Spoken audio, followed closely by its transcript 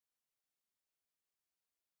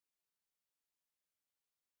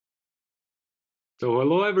So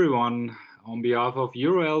hello everyone. On behalf of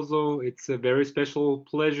EuroELSO, it's a very special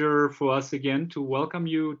pleasure for us again to welcome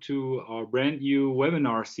you to our brand new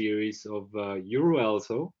webinar series of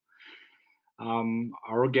EuroELSO.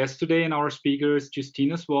 Our guest today and our speaker is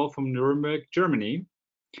Justyna Swol from Nuremberg, Germany.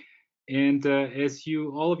 And as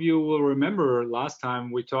all of you will remember, last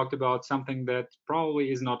time we talked about something that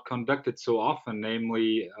probably is not conducted so often,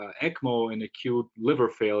 namely ECMO in acute liver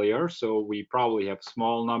failure. So we probably have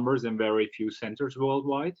small numbers in very few centers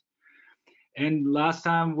worldwide. And last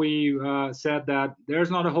time we said that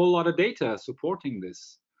there's not a whole lot of data supporting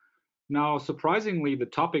this. Now, surprisingly, the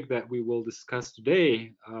topic that we will discuss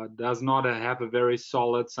today does not have a very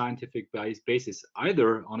solid scientific basis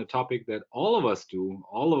either on a topic that all of us do,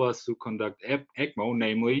 all of us who conduct ECMO,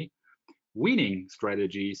 namely weaning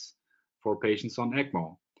strategies for patients on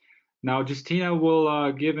ECMO. Now, Justyna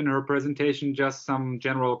will give in her presentation just some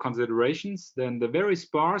general considerations, then the very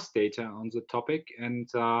sparse data on the topic, and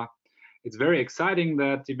it's very exciting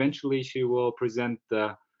that eventually she will present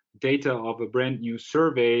the data of a brand new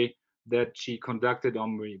survey that she conducted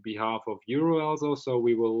on behalf of EuroELSO. So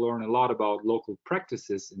we will learn a lot about local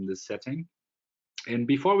practices in this setting. And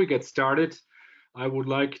before we get started, I would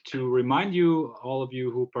like to remind you, all of you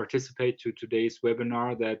who participate to today's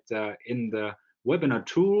webinar, that in the webinar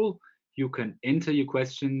tool, you can enter your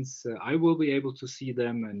questions. I will be able to see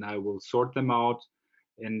them and I will sort them out.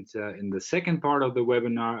 And in the second part of the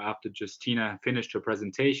webinar, after Justyna finished her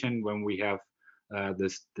presentation, when we have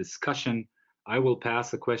this discussion, I will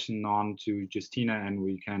pass the question on to Justyna and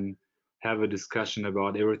we can have a discussion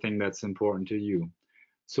about everything that's important to you.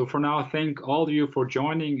 So for now, thank all of you for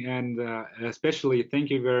joining, and especially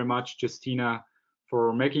thank you very much, Justyna,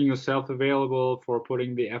 for making yourself available, for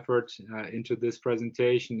putting the effort into this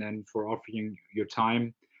presentation and for offering your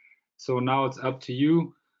time. So now it's up to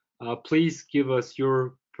you. Please give us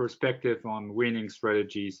your perspective on weaning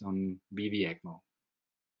strategies on VV ECMO.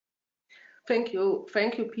 Thank you,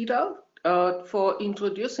 Peter, for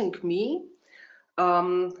introducing me.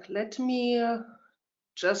 Let me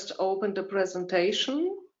just open the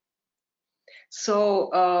presentation.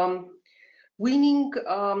 So weaning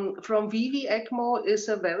from VV ECMO is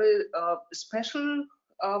a very special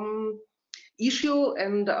issue,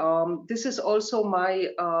 and this is also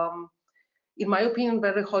in my opinion,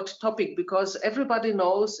 very hot topic, because everybody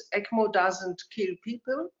knows ECMO doesn't kill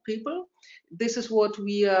people. This is what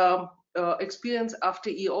we experience after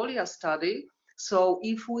EuroELSO study. So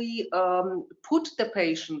if we put the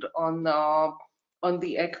patient on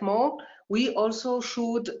the ECMO, we also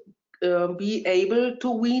should be able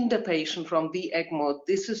to wean the patient from the ECMO.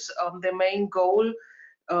 This is the main goal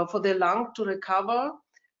for the lung to recover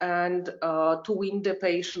and to wean the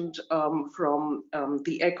patient from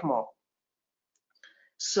the ECMO.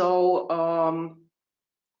 So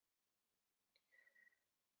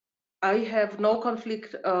I have no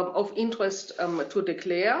conflict of interest to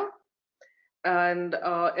declare. And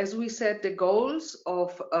as we said, the goals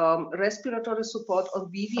of respiratory support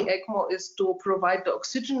on VV ECMO is to provide the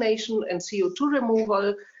oxygenation and CO2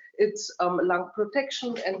 removal. It's lung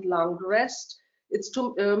protection and lung rest. It's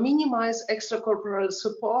to minimize extracorporeal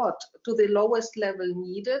support to the lowest level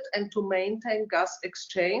needed and to maintain gas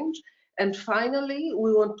exchange. And finally,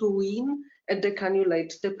 we want to wean and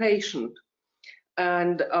decannulate the patient.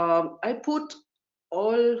 And I put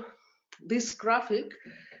all this graphic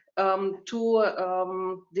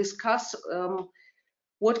to discuss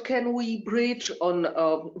what can we bridge on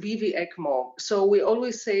VV ECMO. So we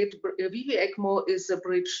always say VV ECMO is a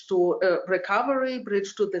bridge to recovery,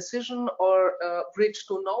 bridge to decision, or bridge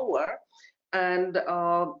to nowhere. And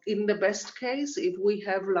in the best case, if we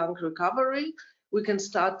have lung recovery, we can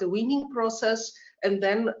start the weaning process, and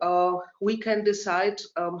then we can decide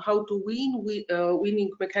how to wean,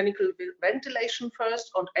 weaning mechanical ventilation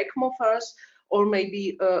first, on ECMO first, or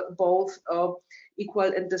maybe both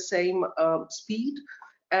equal and the same speed.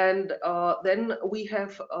 And then we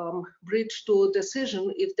have bridge to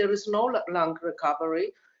decision if there is no lung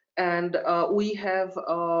recovery. And we have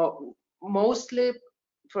mostly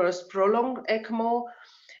first prolonged ECMO.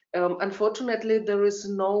 Unfortunately, there is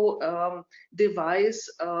no device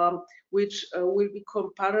which will be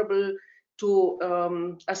comparable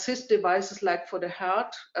to assist devices like for the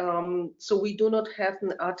heart. So we do not have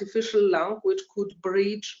an artificial lung which could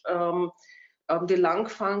bridge the lung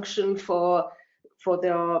function for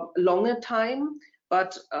the longer time.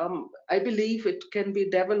 But I believe it can be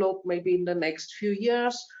developed maybe in the next few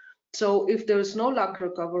years. So if there is no lung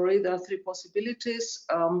recovery, there are three possibilities: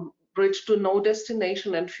 bridge to no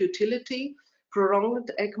destination and futility,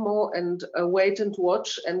 prolonged ECMO and wait and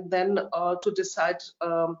watch, and then to decide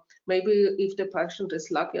maybe if the patient is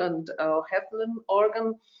lucky and have an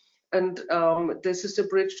organ, and this is a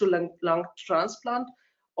bridge to lung transplant,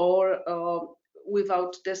 or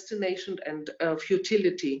without destination and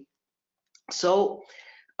futility. So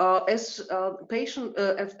as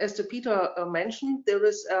the Peter mentioned, there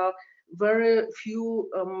is very few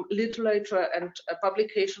literature and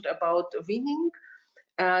publication about weaning,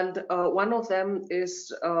 and one of them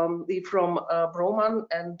is from Broman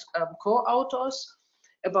and co-authors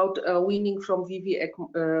about weaning from VV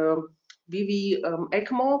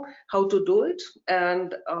ECMO, how to do it.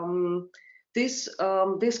 And this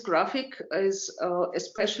graphic is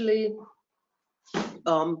especially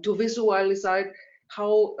to visualize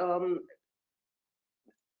how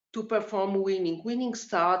to perform weaning. Weaning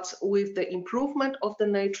starts with the improvement of the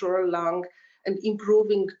natural lung and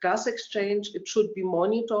improving gas exchange. It should be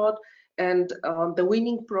monitored, and the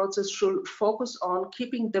weaning process should focus on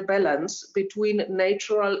keeping the balance between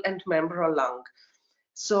natural and membranous lung.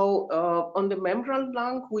 So on the membranous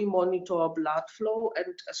lung, we monitor blood flow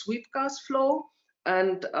and sweep gas flow,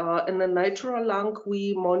 and in the natural lung,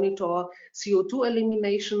 we monitor CO2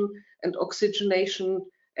 elimination and oxygenation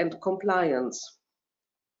and compliance.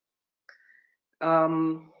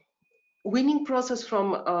 Weaning process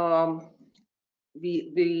from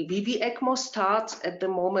the VV ECMO starts at the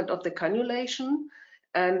moment of the cannulation,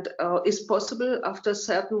 and is possible after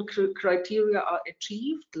certain criteria are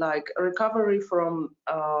achieved, like recovery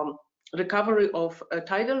of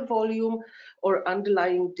tidal volume or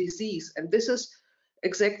underlying disease. And this is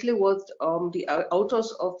exactly what the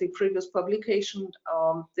authors of the previous publication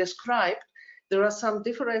described. There are some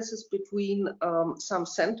differences between some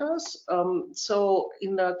centers. So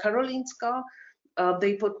in Karolinska,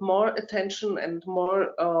 they put more attention and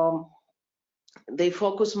more, they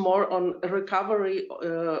focus more on recovery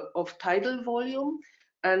of tidal volume.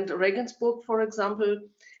 And Regensburg, for example,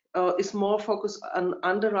 is more focused on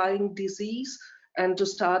underlying disease and to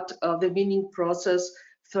start the weaning process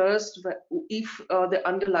first if the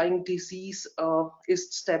underlying disease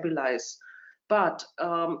is stabilized. But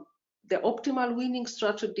the optimal weaning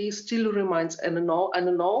strategy still remains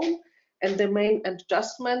unknown, and the main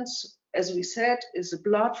adjustments, as we said, is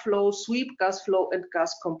blood flow, sweep gas flow, and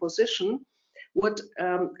gas composition. What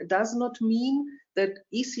does not mean that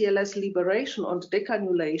ECLS liberation on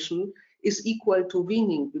decannulation is equal to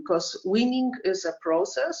weaning, because weaning is a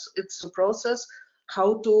process. It's a process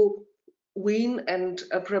how to wean and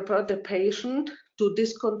prepare the patient to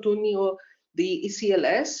discontinue the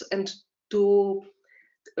ECLS and to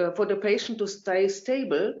for the patient to stay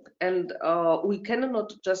stable. And we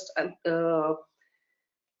cannot just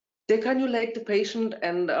decannulate the patient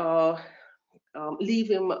and leave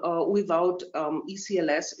him without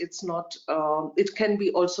ECLS. It's not. It can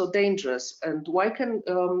be also dangerous. And why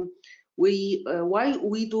we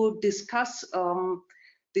do discuss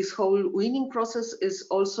this whole weaning process is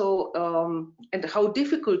also and how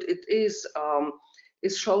difficult it is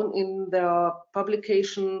shown in the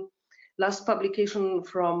publication, last publication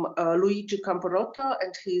from Luigi Camporotta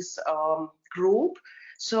and his group.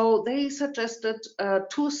 So they suggested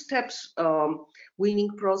 2 steps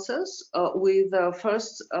weaning process with the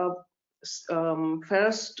first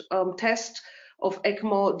test of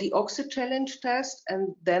ECMO deoxy challenge test,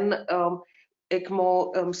 and then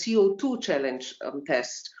ECMO CO2 challenge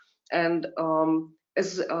test. And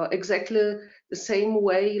as exactly the same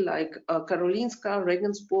way like Karolinska,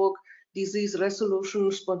 Regensburg, disease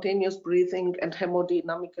resolution, spontaneous breathing, and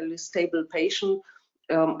hemodynamically stable patient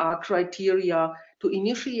are criteria to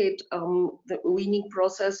initiate the weaning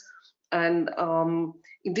process. And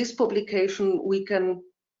in this publication, we can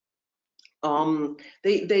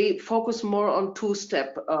they focus more on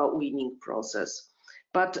 2-step weaning process.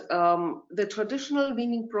 But the traditional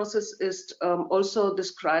weaning process is also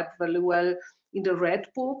described very well in the Red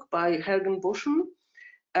Book by Hergenbuschen,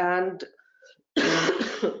 and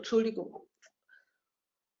Entschuldigung,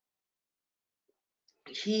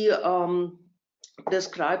 he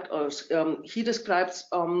describes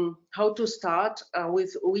how to start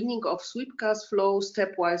with weaning of sweep gas flow,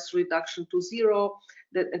 stepwise reduction to 0,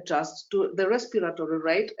 then adjust to the respiratory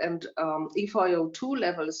rate and FiO2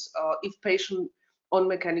 levels if patient on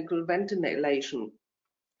mechanical ventilation.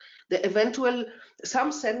 The eventual,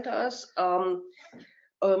 some centers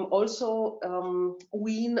also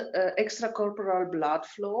wean extracorporeal blood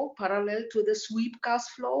flow parallel to the sweep gas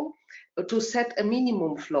flow to set a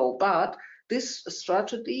minimum flow. But this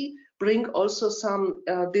strategy brings also some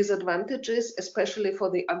disadvantages, especially for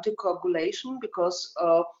the anticoagulation, because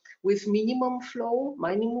with minimum flow.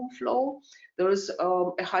 There is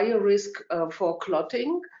a higher risk for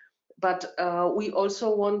clotting, but we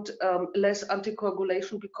also want less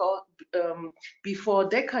anticoagulation because, before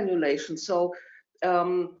decannulation. So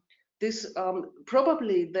this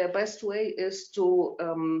probably the best way is to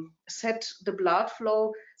set the blood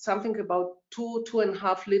flow something about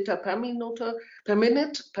 2.5 liters per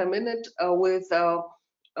minute with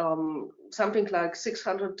something like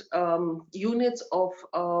 600 units of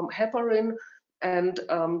heparin, and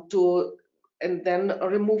then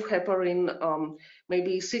remove heparin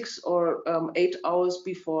maybe 6 or 8 hours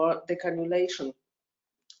before decannulation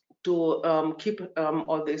to keep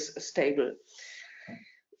all this stable.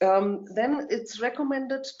 Then it's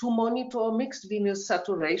recommended to monitor mixed venous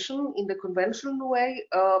saturation in the conventional way,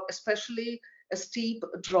 especially a steep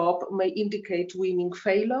drop may indicate weaning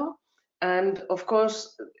failure. And of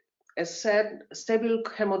course, as said, stable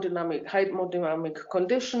hemodynamic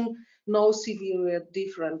condition, no severe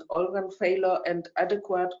different organ failure, and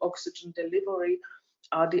adequate oxygen delivery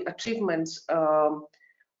are the achievements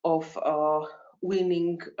of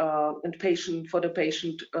weaning and for the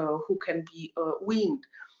patient who can be weaned.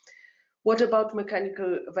 What about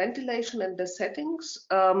mechanical ventilation and the settings?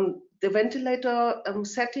 The ventilator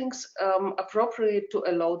settings appropriate to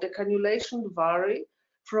allow decannulation vary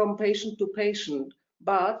from patient to patient.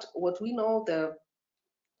 But what we know, the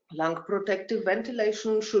lung protective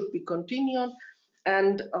ventilation should be continued,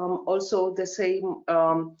 and also the same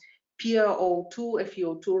PaO2,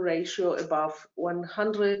 FeO2 ratio above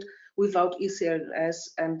 100 without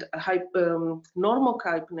ECLS, and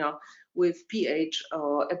normocypnia with pH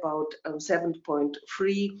about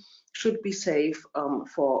 7.3 should be safe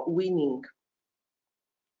for weaning.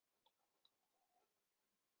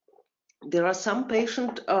 There are some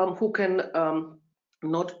patients who can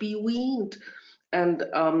not be weaned, and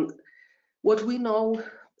what we know,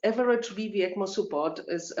 average VV ECMO support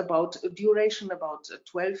is about duration about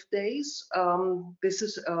 12 days. This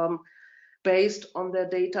is based on the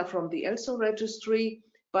data from the EuroELSO registry,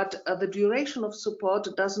 but the duration of support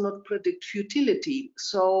does not predict futility.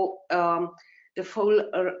 So the full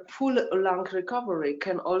lung recovery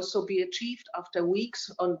can also be achieved after weeks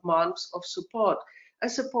and months of support. I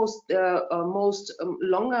suppose the most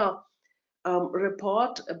longer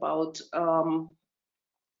report about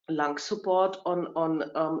lung support on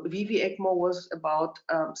VV ECMO was about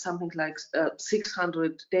something like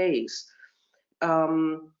 600 days.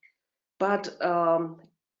 But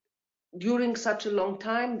during such a long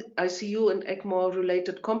time, ICU and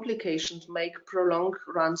ECMO-related complications make prolonged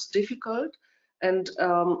runs difficult, and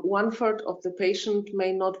 1/3 of the patient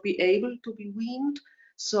may not be able to be weaned.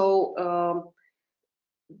 So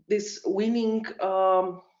this weaning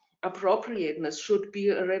appropriateness should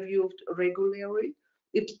be reviewed regularly.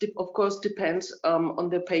 It, of course, depends on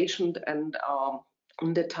the patient and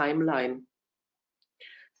on the timeline.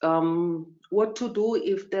 What to do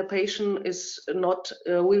if the patient is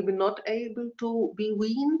will be not able to be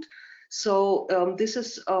weaned? So this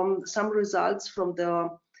is some results from the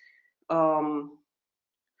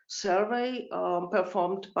survey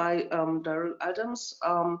performed by Daryl Adams,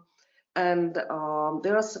 and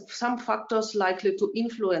there are some factors likely to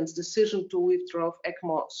influence decision to withdraw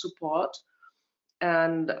ECMO support,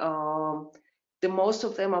 and the most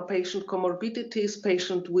of them are patient comorbidities,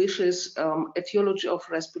 patient wishes, etiology of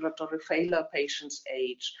respiratory failure, patient's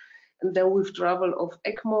age. And the withdrawal of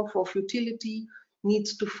ECMO for futility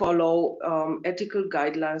needs to follow ethical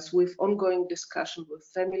guidelines with ongoing discussion with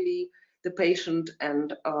family, the patient,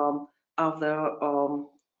 and other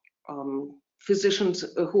physicians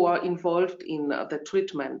who are involved in the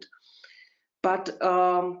treatment. But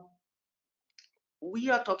we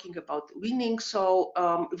are talking about weaning, so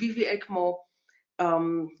VV ECMO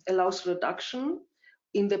allows reduction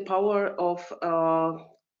in the power of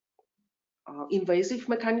invasive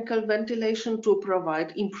mechanical ventilation to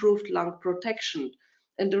provide improved lung protection.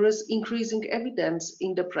 And there is increasing evidence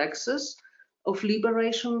in the praxis of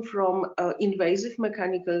liberation from invasive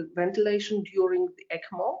mechanical ventilation during the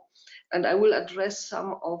ECMO. And I will address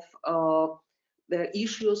some of the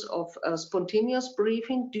issues of spontaneous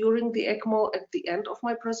breathing during the ECMO at the end of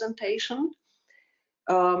my presentation.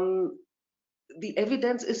 The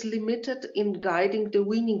evidence is limited in guiding the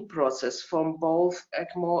weaning process from both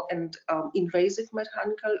ECMO and invasive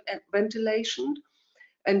mechanical ventilation.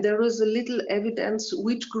 And there is a little evidence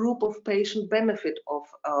which group of patients benefit of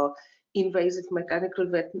invasive mechanical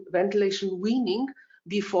ventilation weaning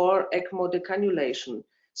before ECMO decannulation.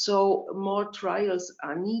 So more trials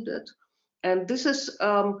are needed. And this is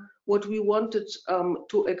what we wanted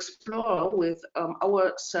to explore with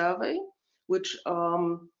our survey, which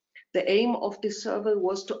The aim of this survey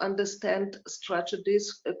was to understand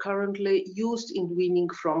strategies currently used in weaning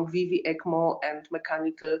from VV ECMO and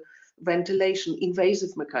mechanical ventilation,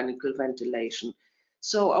 invasive mechanical ventilation.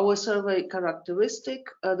 So our survey characteristic,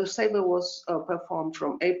 the survey was performed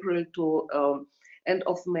from April to end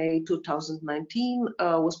of May 2019,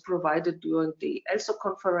 was provided during the EuroELSO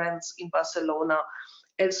conference in Barcelona,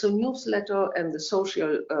 EuroELSO newsletter and the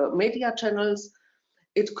social media channels.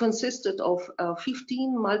 It consisted of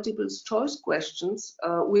 15 multiple choice questions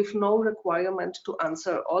with no requirement to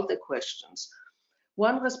answer all the questions.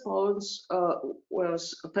 One response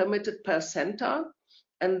was permitted per center,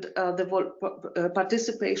 and the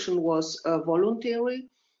participation was voluntary,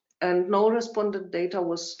 and no respondent data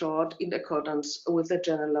was stored in accordance with the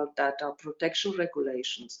General Data Protection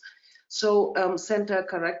Regulations. So center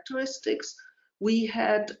characteristics. We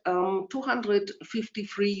had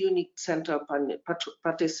 253 unique center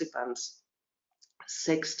participants.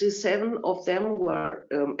 67 of them were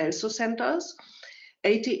EuroELSO centers.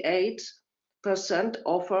 88%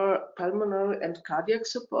 offer pulmonary and cardiac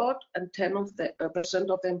support, and 10%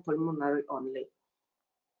 of them pulmonary only.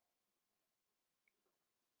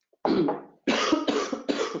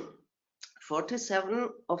 47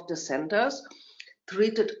 of the centers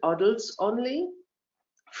treated adults only.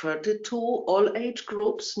 32 all age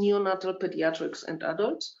groups, neonatal, pediatrics, and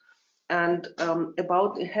adults, and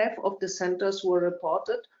about half of the centers were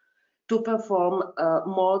reported to perform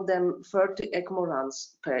more than 30 ECMO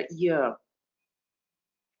runs per year.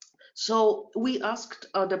 So we asked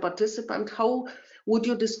the participant, how would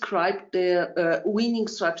you describe the weaning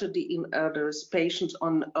strategy in others patients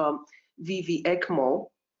on VV ECMO?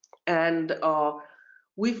 And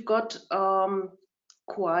we've got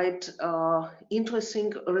quite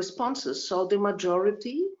interesting responses. So the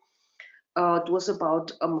majority, it was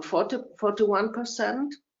about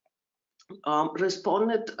 41%,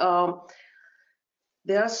 responded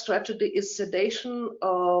their strategy is sedation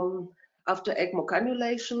after ECMO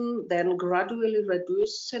cannulation, then gradually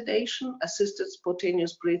reduced sedation, assisted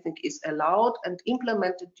spontaneous breathing is allowed and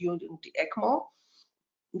implemented during the ECMO.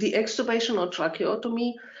 The extubation or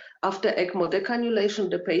tracheotomy after ECMO decannulation,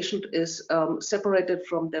 the patient is separated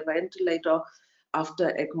from the ventilator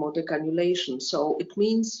after ECMO decannulation. So it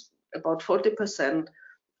means about 40%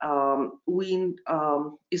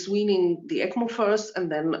 is weaning the ECMO first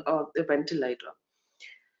and then the ventilator.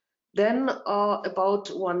 Then about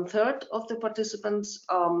 1/3 of the participants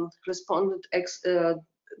responded,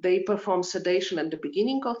 they performed sedation at the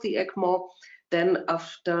beginning of the ECMO, then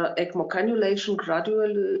after ECMO cannulation,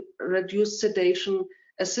 gradually reduced sedation,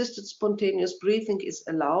 assisted spontaneous breathing is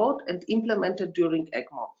allowed and implemented during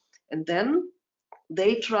ECMO. And then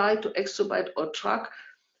they try to extubate or track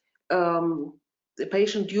the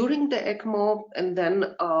patient during the ECMO, and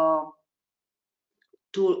then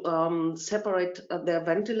to separate their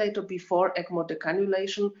ventilator before ECMO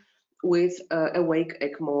decannulation with awake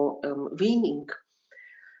ECMO weaning.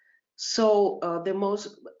 So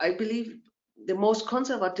I believe the most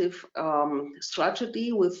conservative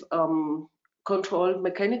strategy with controlled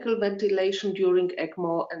mechanical ventilation during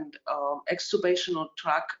ECMO and extubation or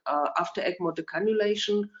track after ECMO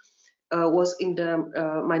decannulation was in the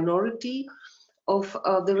minority of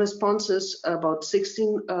the responses, about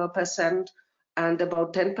 16%, and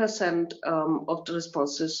about 10% of the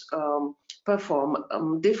responses perform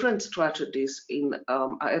different strategies in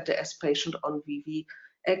ARDS patient on VV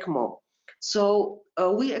ECMO. So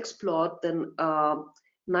we explored then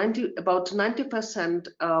about 90%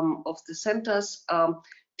 of the centers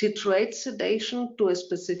titrate sedation to a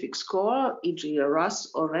specific score, e.g. a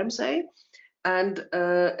RASS or Ramsay, and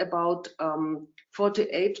about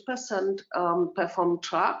 48% perform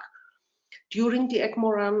track during the ECMO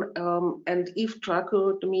run, and if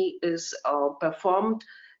tracheotomy is performed,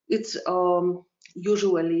 it's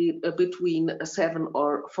usually between 7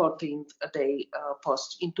 or 14th day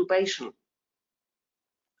post-intubation.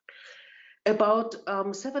 About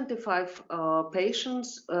 75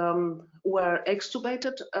 patients were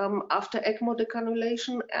extubated after ECMO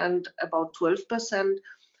decannulation, and about 12%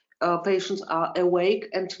 patients are awake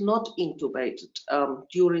and not intubated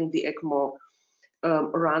during the ECMO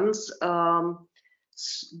runs.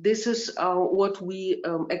 This is what we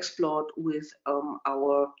explored with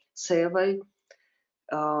our survey.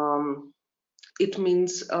 It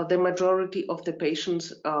means the majority of the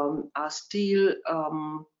patients are still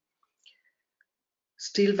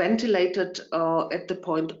ventilated at the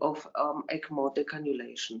point of ECMO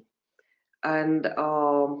decannulation. And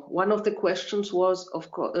one of the questions was, of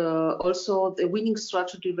course, also the weaning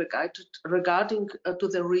strategy regarding to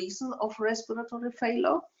the reason of respiratory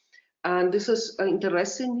failure. And this is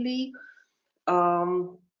interestingly,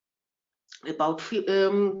 About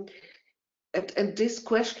and these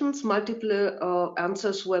questions, multiple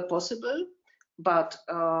answers were possible, but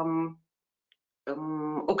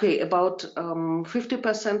okay, about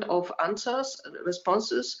 50% of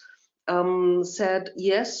responses said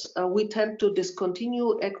yes, we tend to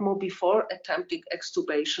discontinue ECMO before attempting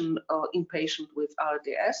extubation in patient with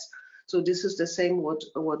RDS. So this is the same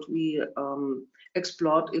what we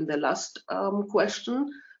explored in the last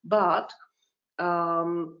question, but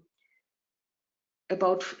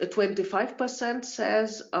about 25%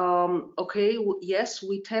 says, okay, yes,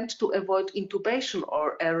 we tend to avoid intubation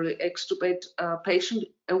or early extubate patient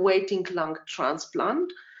awaiting lung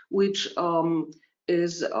transplant, which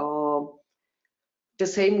is the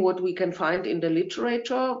same what we can find in the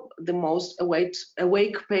literature. The most awake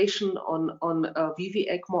patient on VV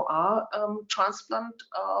ECMO are transplant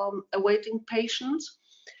awaiting patients.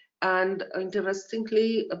 And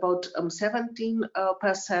interestingly, about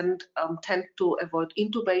 17% tend to avoid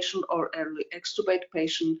intubation or early extubate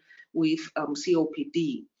patient with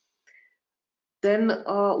COPD. Then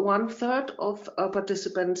 1/3 of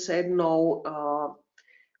participants said no,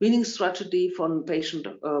 weaning strategy for patient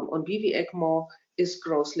on VV ECMO is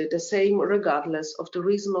grossly the same, regardless of the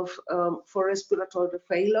reason of for respiratory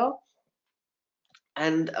failure.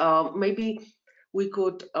 And maybe we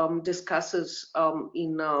could discuss this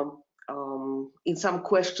in some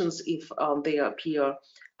questions if they appear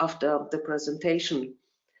after the presentation,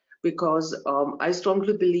 because I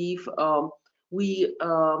strongly believe we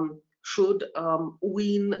should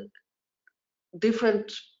wean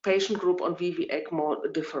different patient group on VV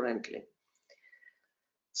ECMO differently.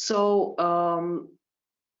 So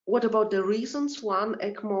what about the reasons? One,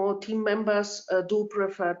 ECMO team members do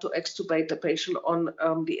prefer to extubate the patient on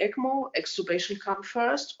the ECMO. Extubation comes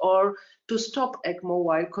first, or to stop ECMO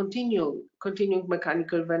while continuing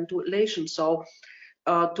mechanical ventilation. So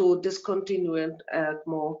to discontinue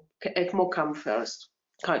ECMO came first.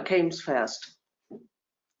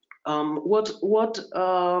 What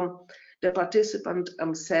the participant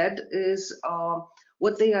said is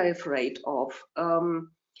what they are afraid of.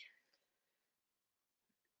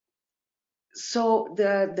 So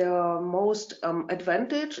the most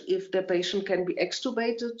advantage if the patient can be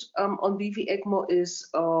extubated on VV ECMO is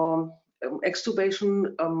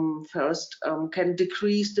extubation first can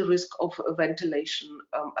decrease the risk of ventilation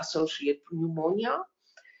associated pneumonia.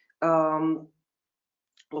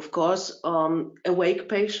 Of course, awake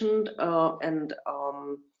patient and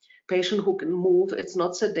patient who can move, it's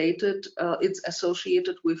not sedated, it's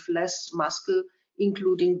associated with less muscle,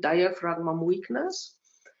 including diaphragm weakness.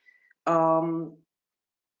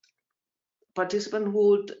 Participant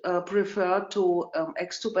would prefer to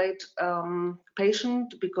extubate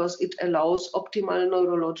patient because it allows optimal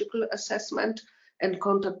neurological assessment and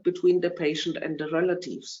contact between the patient and the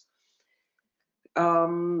relatives.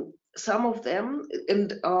 Some of them,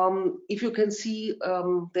 and if you can see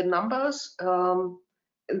the numbers,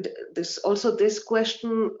 and this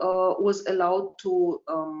question was allowed to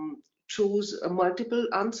choose multiple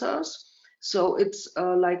answers. So it's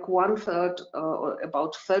like 1/3 or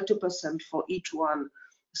about 30% for each one.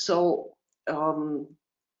 So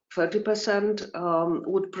 30%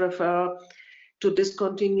 would prefer to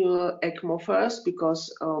discontinue ECMO first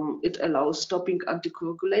because it allows stopping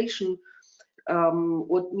anticoagulation.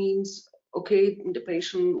 What means, okay, the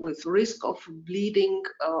patient with risk of bleeding,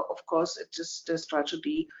 of course, it is the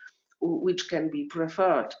strategy which can be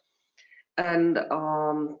preferred. And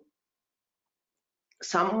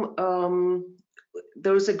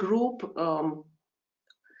there is a group,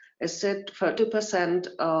 as said, 30%,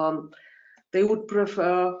 they would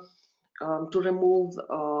prefer to remove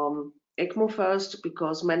ECMO first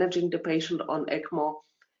because managing the patient on ECMO,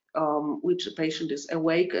 which the patient is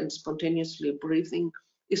awake and spontaneously breathing,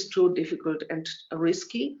 is too difficult and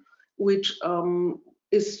risky, which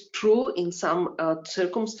is true in some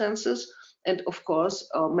circumstances. And of course,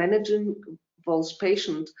 managing those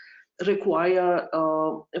patients require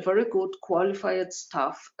a very good qualified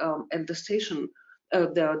staff, and the station,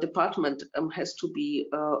 the department has to be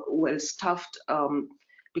well staffed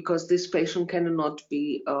because this patient cannot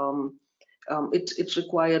be. It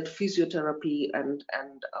required physiotherapy and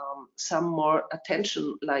some more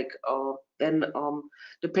attention, like than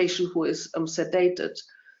the patient who is sedated.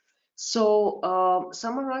 So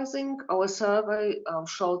summarizing, our survey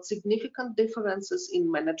showed significant differences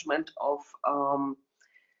in management of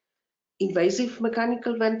invasive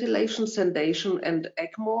mechanical ventilation, sedation, and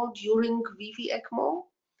ECMO during VV ECMO.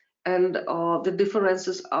 And the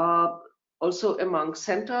differences are also among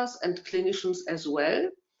centers and clinicians as well.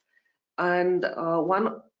 And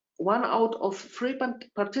one out of 3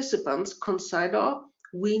 participants consider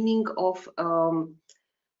weaning of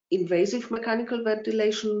invasive mechanical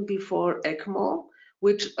ventilation before ECMO,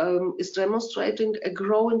 which is demonstrating a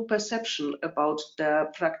growing perception about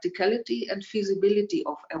the practicality and feasibility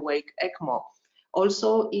of awake ECMO,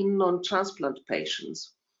 also in non-transplant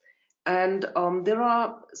patients. And there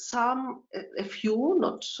are a few,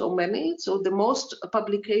 not so many. So the most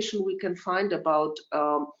publication we can find about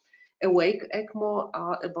awake ECMO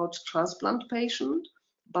are about transplant patients,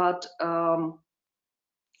 but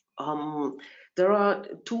there are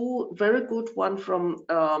two very good, one from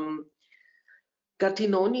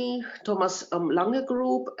Gattinoni, Thomas Lange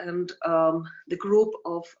group, and the group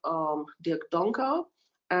of Dirk Donker.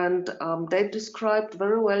 And they described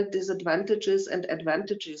very well disadvantages and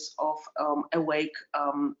advantages of awake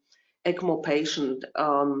ECMO patient.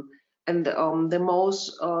 And the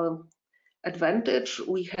most advantage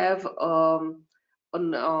we have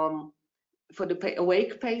for the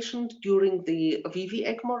awake patient during the VV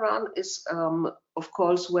ECMO run is, of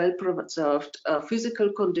course, well-preserved physical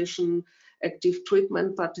condition, active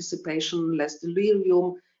treatment participation, less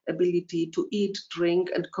delirium, ability to eat, drink,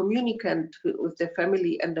 and communicate with their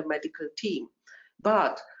family and the medical team.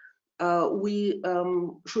 But we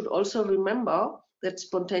should also remember that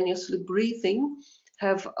spontaneously breathing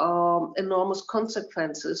have enormous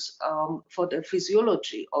consequences for the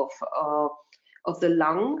physiology of the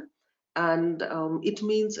lung, and it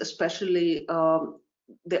means especially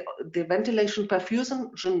the ventilation perfusion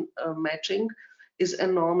matching is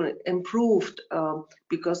enormously improved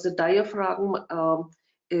because the diaphragm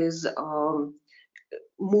is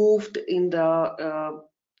moved in the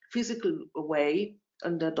physical way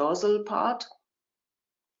on the dorsal part,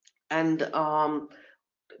 and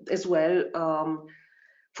as well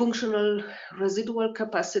functional residual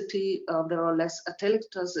capacity. There are less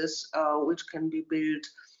atelectasis which can be built.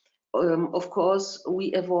 Of course,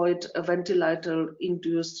 we avoid a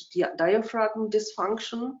ventilator-induced diaphragm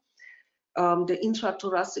dysfunction. The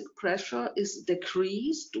intrathoracic pressure is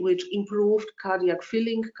decreased, which improved cardiac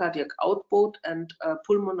filling, cardiac output, and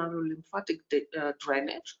pulmonary lymphatic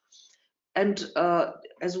drainage. And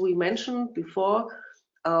as we mentioned before,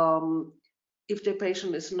 if the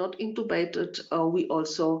patient is not intubated, we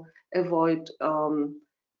also avoid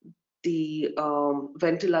the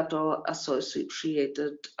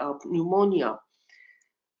ventilator-associated pneumonia.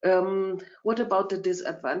 What about the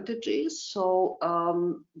disadvantages? So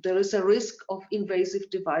there is a risk of invasive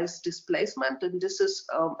device displacement, and this is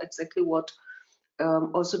exactly what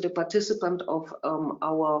also the participant of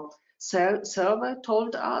our survey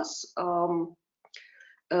told us.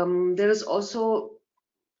 There is also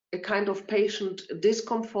a kind of patient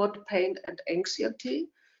discomfort, pain, and anxiety.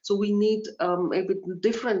 So we need maybe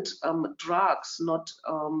different drugs, not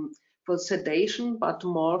for sedation, but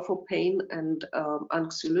more for pain and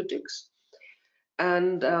anxiolytics.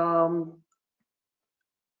 And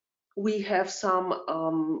we have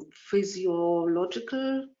some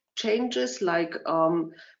physiological changes like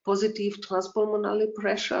positive transpulmonary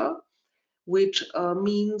pressure, which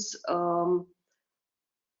means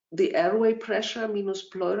the airway pressure minus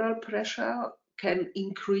pleural pressure can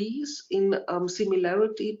increase in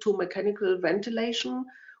similarity to mechanical ventilation,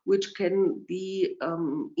 which can be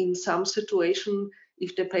in some situation,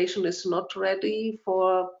 if the patient is not ready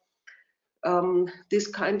for this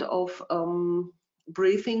kind of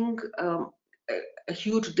breathing, a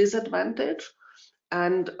huge disadvantage.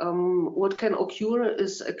 And what can occur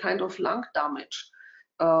is a kind of lung damage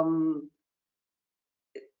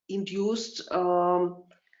induced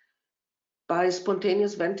by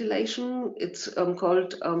spontaneous ventilation. It's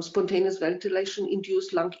called spontaneous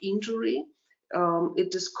ventilation-induced lung injury.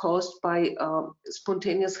 It is caused by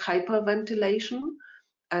spontaneous hyperventilation.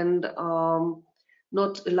 And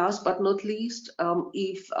not last but not least,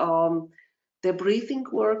 if the breathing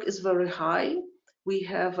work is very high, we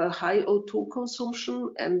have a high O2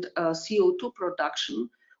 consumption and CO2 production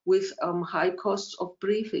with high costs of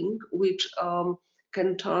breathing, which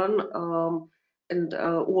can turn and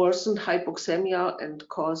worsen hypoxemia and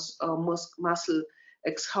cause muscle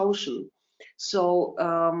exhaustion. So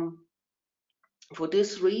for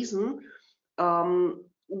this reason,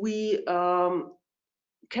 we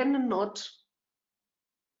cannot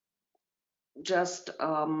just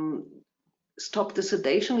stop the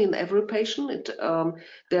sedation in every patient.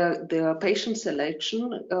 The patient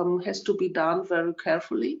selection has to be done very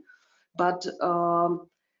carefully, but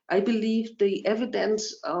I believe the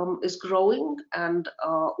evidence is growing, and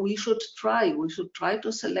we should try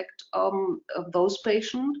to select those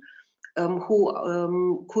patients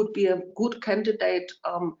who could be a good candidate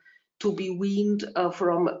to be weaned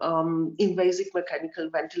from invasive mechanical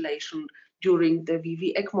ventilation during the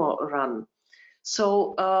VV ECMO run.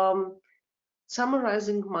 So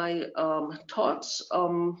summarizing my thoughts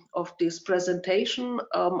of this presentation,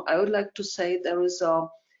 I would like to say there is a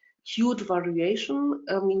huge variation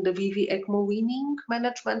in the VV ECMO weaning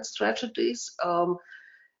management strategies.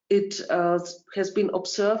 It has been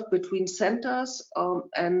observed between centers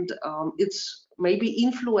and it's maybe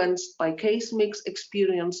influenced by case mix,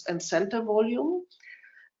 experience, and center volume.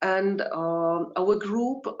 And our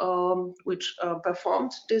group, which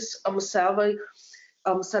performed this survey,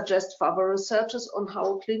 suggests further researches on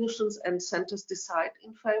how clinicians and centers decide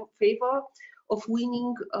in favor of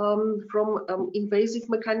weaning from invasive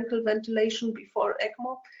mechanical ventilation before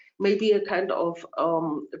ECMO, maybe a kind of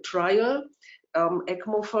trial,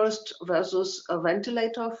 ECMO first versus a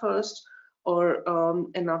ventilator first, or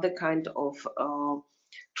another kind of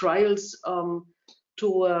trials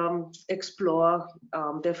to explore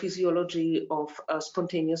the physiology of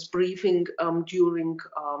spontaneous breathing during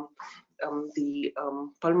the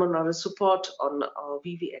pulmonary support on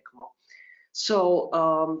VV ECMO.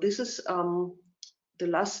 So this is the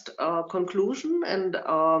last conclusion, and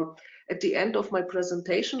at the end of my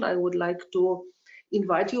presentation I would like to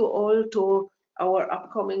invite you all to our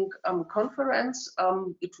upcoming conference.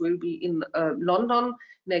 It will be in London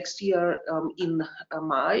next year in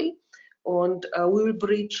May, and we will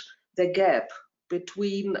bridge the gap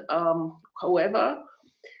between, however,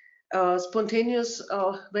 spontaneous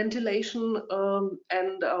ventilation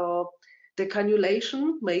and the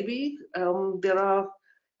cannulation. Maybe there are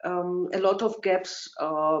a lot of gaps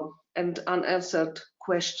and unanswered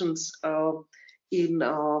questions in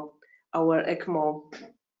our ECMO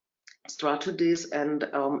strategies and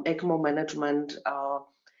ECMO management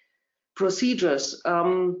procedures.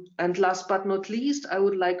 And last but not least, I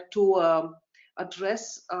would like to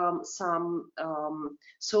address some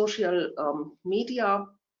social media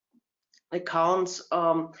accounts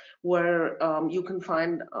where you can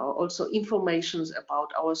find also informations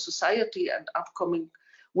about our society and upcoming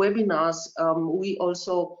webinars. We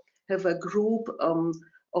also have a group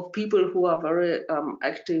of people who are very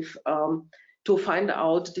active to find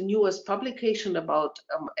out the newest publication about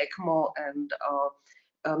ECMO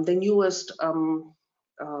and the newest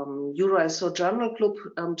EuroELSO journal club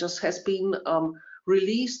just has been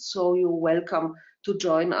released, so you're welcome to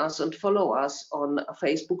join us and follow us on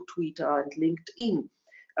Facebook, Twitter, and LinkedIn.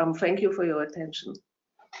 Thank you for your attention.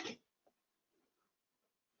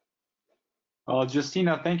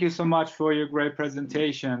 Justyna, thank you so much for your great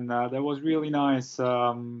presentation. That was really nice.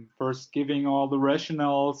 First, giving all the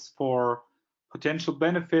rationales for potential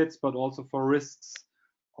benefits, but also for risks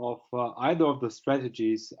of either of the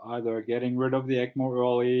strategies, either getting rid of the ECMO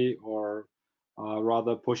early or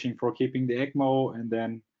rather pushing for keeping the ECMO and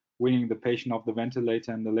then weaning the patient off the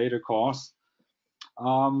ventilator in the later course.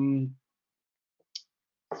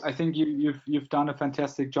 I think you've done a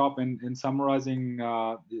fantastic job in summarizing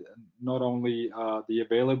not only the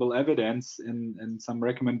available evidence and some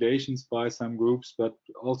recommendations by some groups, but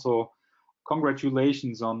also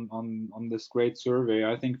congratulations on this great survey.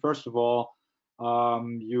 I think first of all,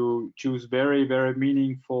 you choose very, very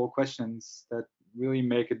meaningful questions that really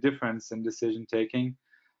make a difference in decision taking.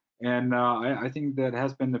 And I think that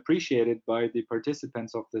has been appreciated by the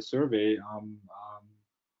participants of the survey,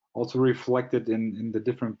 also reflected in the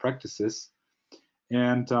different practices.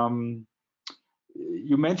 And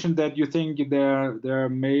you mentioned that you think there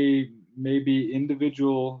may be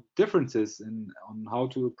individual differences on how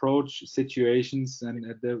to approach situations, and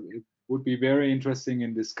it would be very interesting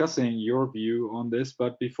in discussing your view on this.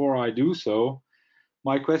 But before I do so,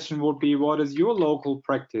 my question would be, what is your local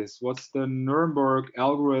practice? What's the Nuremberg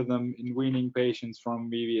algorithm in weaning patients from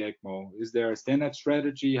VV ECMO? Is there a standard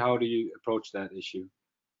strategy? How do you approach that issue?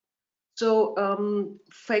 So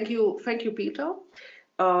thank you, Peter,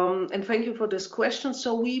 and thank you for this question.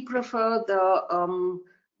 So we prefer the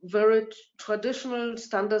very traditional,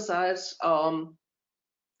 standardized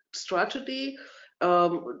strategy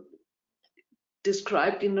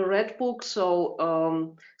described in the Red Book. So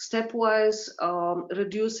stepwise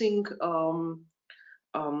reducing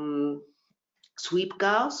sweep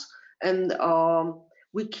gas, and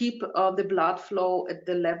we keep the blood flow at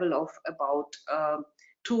the level of about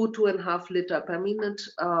 2.5 liters per minute,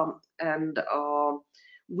 and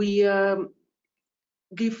we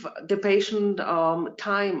give the patient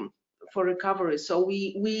time for recovery. So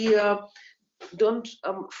we don't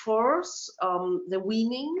force the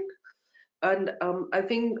weaning, and I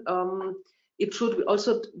think it should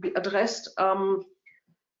also be addressed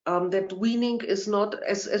that weaning is not,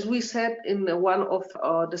 as we said in one of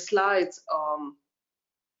the slides,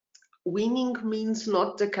 weaning means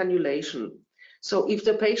not the cannulation. So if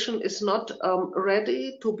the patient is not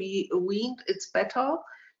ready to be weaned, it's better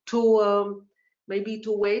to maybe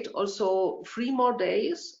to wait also 3 more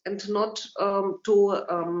days and not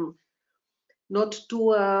to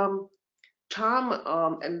charm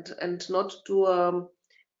and not to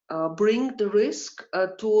bring the risk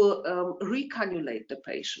to recannulate the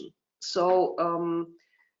patient. So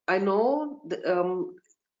I know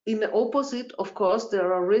in the opposite, of course,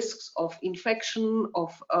 there are risks of infection,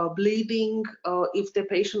 of bleeding, if the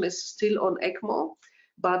patient is still on ECMO.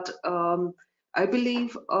 But I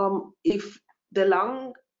believe if the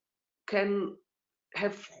lung can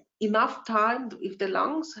have enough time, if the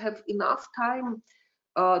lungs have enough time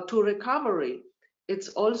to recovery, it's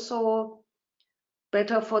also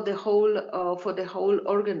better for the whole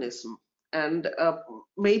organism. And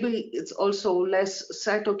maybe it's also less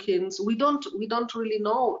cytokines. We don't really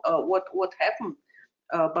know what happened,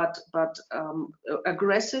 but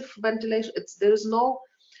aggressive ventilation. There's no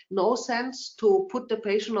sense to put the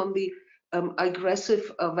patient on the aggressive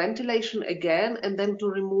ventilation again and then to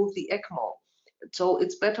remove the ECMO. So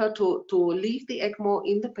it's better to leave the ECMO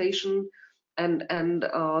in the patient and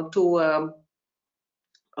to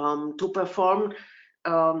perform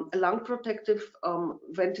lung protective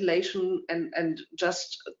ventilation and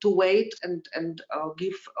just to wait and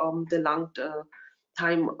give the lung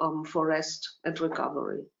time for rest and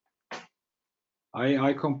recovery.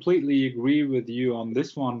 I completely agree with you on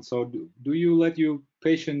this one. So do you let your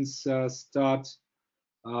patients start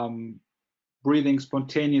breathing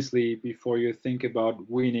spontaneously before you think about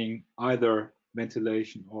weaning either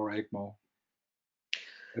ventilation or ECMO?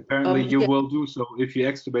 Apparently you will do so if you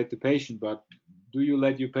extubate the patient, but do you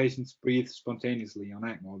let your patients breathe spontaneously on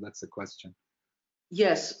ECMO? That's the question.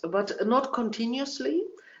 Yes, but not continuously.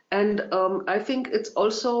 And I think it's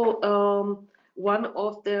also one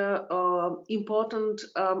of the important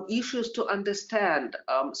issues to understand.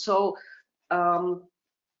 So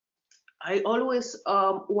I always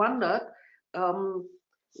wondered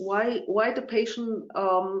why the patient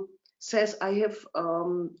says I have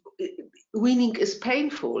weaning is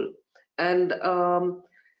painful, and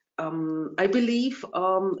I believe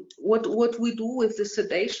what we do with the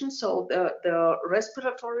sedation, so the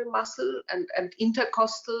respiratory muscle and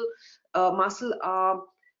intercostal muscle are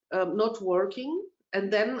not working,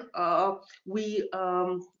 and then we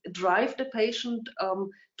drive the patient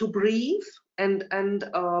to breathe, and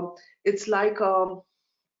it's like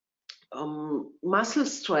muscle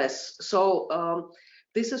stress. So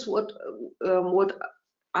this is what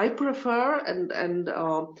I prefer, and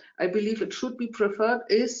I believe it should be preferred,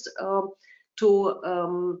 is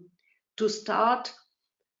to start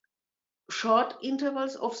short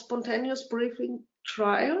intervals of spontaneous breathing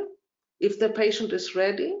trial if the patient is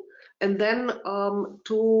ready, and then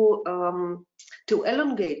to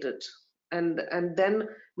elongate it, and then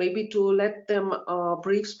maybe to let them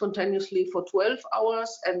breathe spontaneously for 12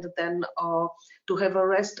 hours, and then to have a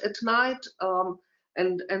rest at night,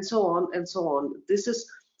 and so on and so on. This is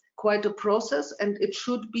quite a process, and it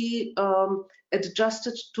should be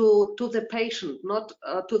adjusted to the patient, not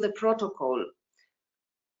to the protocol.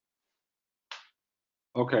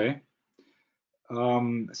 Okay.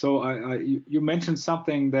 So you mentioned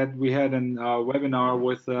something that we had in a webinar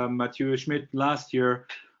with Mathieu Schmidt last year,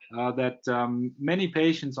 that many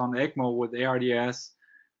patients on ECMO with ARDS,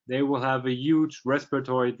 they will have a huge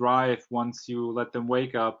respiratory drive once you let them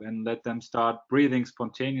wake up and let them start breathing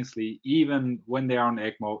spontaneously, even when they are on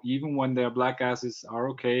ECMO, even when their black gases are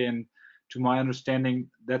okay. And to my understanding,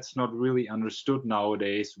 that's not really understood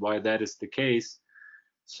nowadays why that is the case.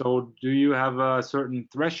 So do you have a certain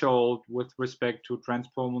threshold with respect to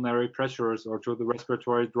transpulmonary pressures or to the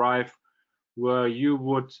respiratory drive where you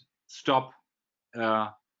would stop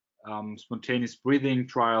spontaneous breathing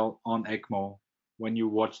trial on ECMO when you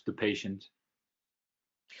watch the patient?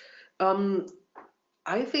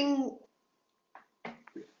 I think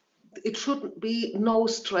it should be no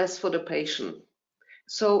stress for the patient.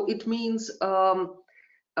 So it means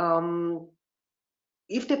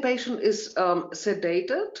if the patient is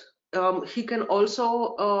sedated, he can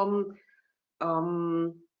also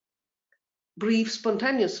breathe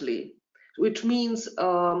spontaneously, which means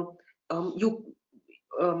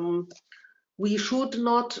we should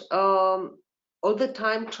not all the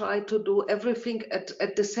time try to do everything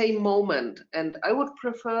at the same moment. And I would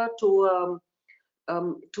prefer to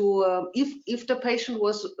if the patient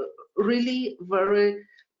was really very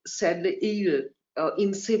sadly ill,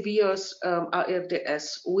 in severe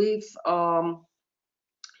ARDS with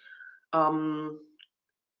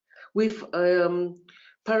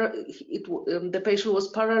the patient was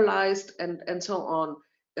paralyzed and so on.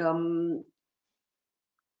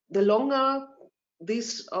 The longer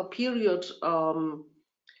this period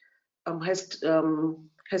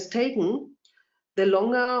has taken, the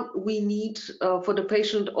longer we need for the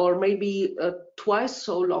patient, or maybe twice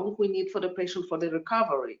so long we need for the patient for the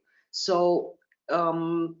recovery. So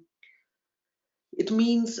it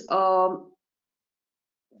means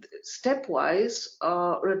stepwise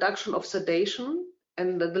reduction of sedation,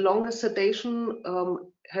 and the longer sedation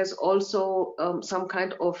has also some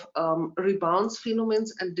kind of rebounds phenomena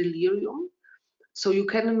and delirium. So you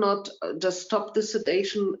cannot just stop the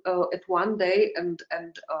sedation at one day and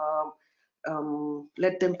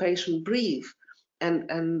let the patient breathe.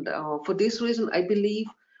 And for this reason, I believe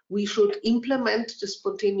we should implement the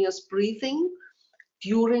spontaneous breathing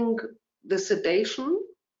during the sedation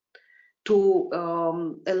to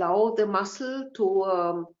allow the muscle to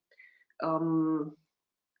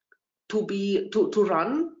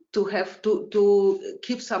run, to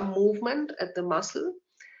keep some movement at the muscle,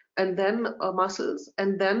 and then muscles,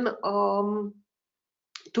 and then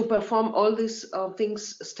to perform all these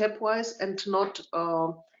things stepwise and not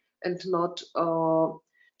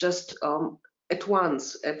just at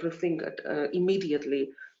once, everything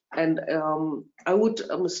immediately. And I would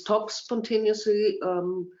stop spontaneously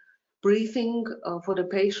breathing for the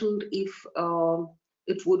patient if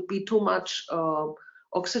it would be too much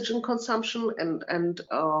oxygen consumption and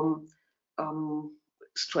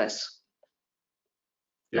stress.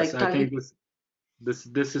 Yes, Like I think this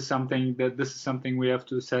is something we have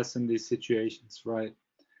to assess in these situations, right?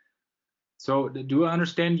 So do I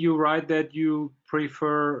understand you right that you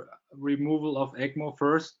prefer removal of ECMO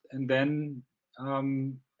first and then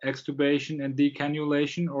extubation and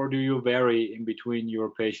decannulation, or do you vary in between your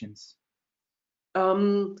patients?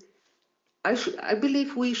 I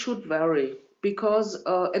believe we should vary, because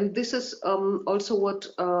and this is also what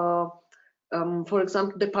for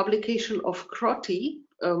example, the publication of Crotty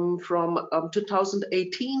from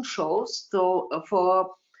 2018 shows. So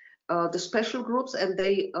for the special groups, and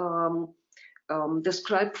they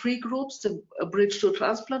describe 3 groups: the bridge to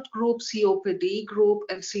transplant group, COPD group,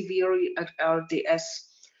 and severe RDS.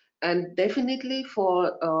 And definitely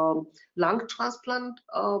for lung transplant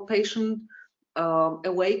patient,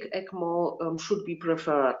 awake ECMO should be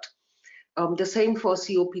preferred. The same for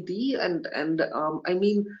COPD, and I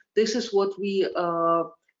mean, this is what we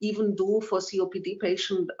even do for COPD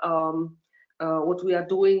patient, what we are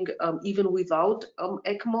doing even without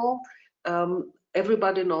ECMO.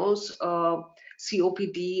 Everybody knows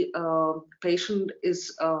COPD patient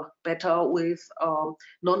is better with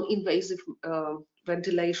non-invasive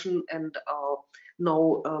ventilation and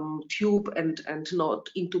no tube and not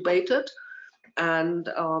intubated. And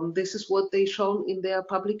this is what they shown in their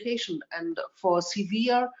publication. And for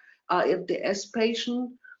severe RDS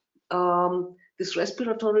patient, this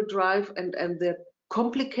respiratory drive and the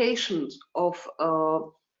complications of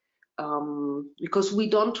because we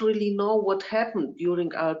don't really know what happened during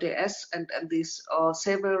RDS and this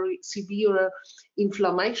severe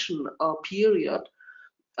inflammation period.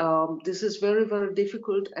 This is very, very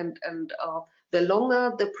difficult, and the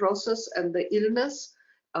longer the process and the illness,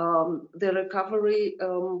 the recovery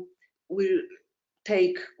will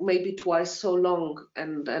take maybe twice so long,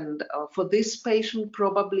 and for this patient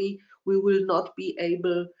probably we will not be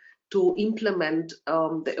able to implement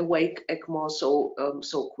the awake ECMO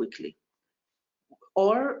so quickly.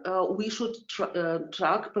 Or we should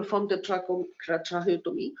perform the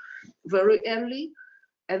tracheotomy very early,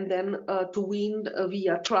 and then to wean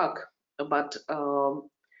via trach. But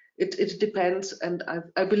it depends, and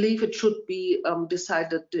I believe it should be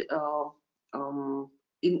decided.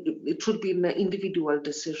 It should be an individual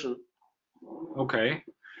decision. Okay.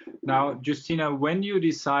 Now, Justyna, when you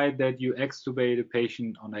decide that you extubate a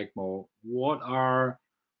patient on ECMO, what are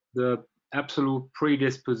the absolute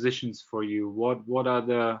predispositions for you? What are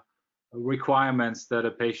the requirements that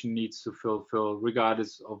a patient needs to fulfill,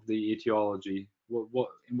 regardless of the etiology?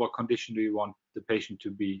 In what condition do you want the patient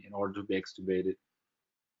to be in order to be extubated?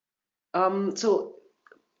 So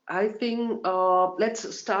I think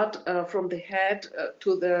let's start from the head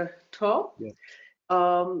to the toe. Yeah.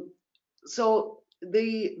 So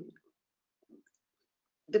the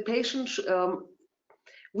patient,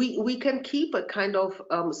 we can keep a kind of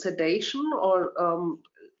sedation, or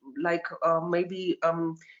like maybe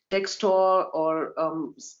Dextor or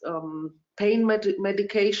pain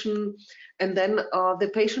medication, and then the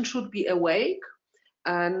patient should be awake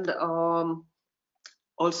and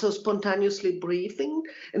also spontaneously breathing,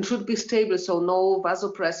 and should be stable, so no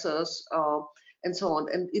vasopressors and so on.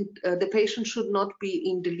 And the patient should not be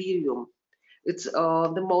in delirium. It's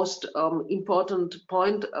the most important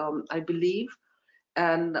point, I believe.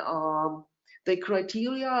 And The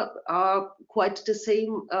criteria are quite the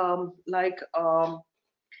same, like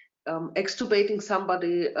extubating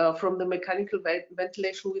somebody from the mechanical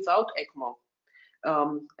ventilation without ECMO.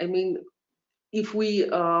 I mean, if we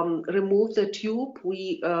remove the tube,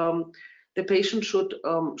 the patient should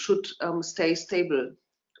stay stable.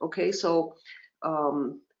 Okay, so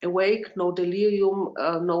awake, no delirium,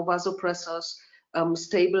 no vasopressors,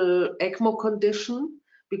 stable ECMO condition,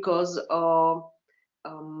 because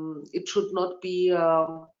it should not be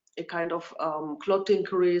a kind of clotting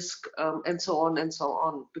risk, and so on and so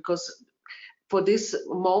on. Because for this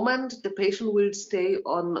moment, the patient will stay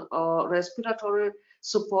on respiratory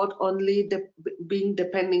support only being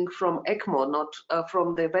depending from ECMO, not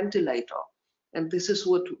from the ventilator. And this is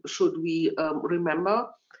what should we remember.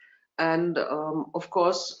 And of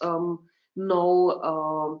course,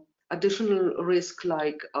 no additional risk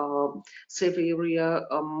like severe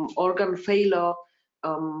organ failure,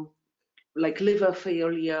 like liver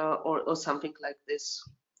failure or something like this,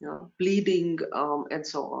 bleeding, and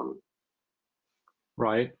so on.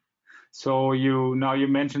 Right. So you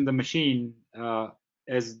mentioned the machine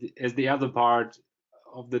as the other part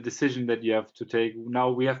of the decision that you have to take. Now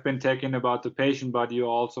we have been talking about the patient, but you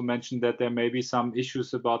also mentioned that there may be some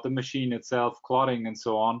issues about the machine itself, clotting and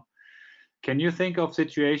so on. Can you think of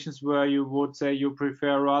situations where you would say you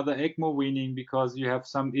prefer rather ECMO weaning because you have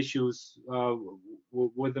some issues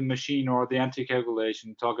with the machine or the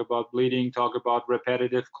anticoagulation? Talk about bleeding, talk about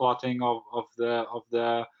repetitive clotting of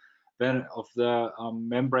the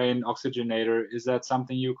membrane oxygenator. Is that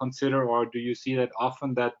something you consider, or do you see that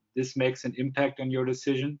often that this makes an impact on your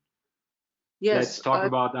decision? Yes. Let's talk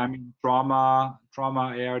about, I mean, trauma,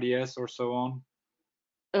 ARDS, or so on.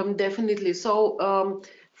 Definitely. So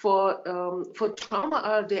for trauma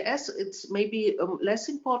ARDS, it's maybe less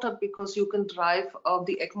important because you can drive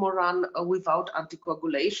the ECMO run without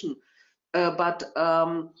anticoagulation. But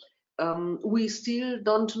we still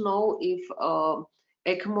don't know if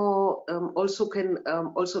ECMO also can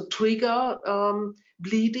also trigger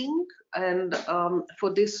bleeding, and for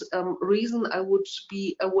this reason, I would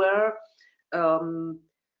be aware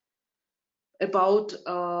about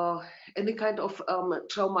any kind of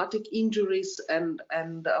traumatic injuries and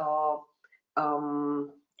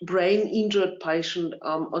brain injured patient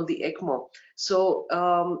on the ECMO. So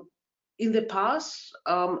in the past,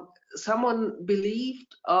 someone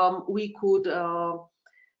believed we could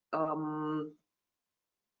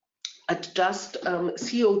adjust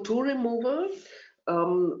CO2 removal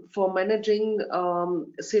for managing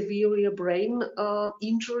severe brain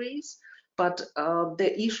injuries. But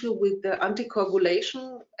the issue with the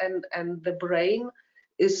anticoagulation and the brain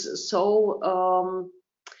is so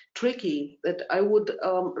tricky that I would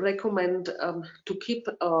recommend to keep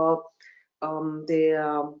the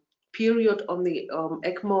period on the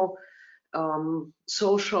ECMO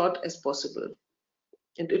so short as possible.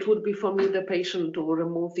 And it would be for me the patient to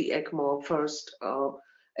remove the ECMO first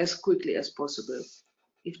as quickly as possible.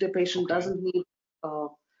 If the patient doesn't need,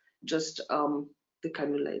 just the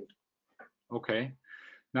cannulate. Okay.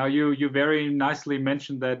 Now you very nicely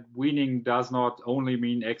mentioned that weaning does not only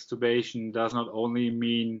mean extubation, does not only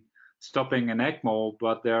mean stopping an ECMO,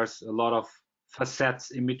 but there's a lot of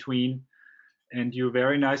facets in between. And you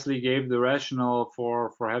very nicely gave the rationale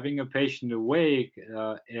for having a patient awake,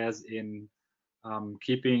 as in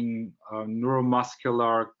keeping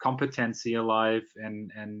neuromuscular competency alive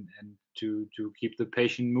and to keep the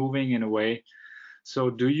patient moving in a way.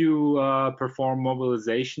 So do you perform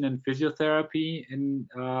mobilization and physiotherapy in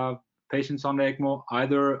patients on the ECMO,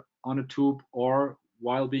 either on a tube or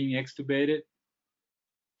while being extubated?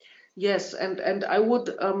 Yes, and I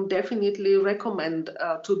would definitely recommend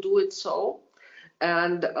to do it so.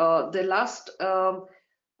 And the last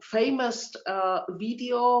famous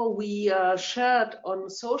video we shared on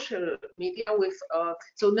social media with,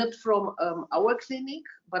 so not from our clinic,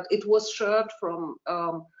 but it was shared from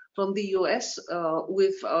the US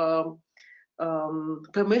with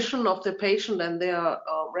permission of the patient and their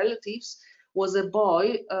relatives, was a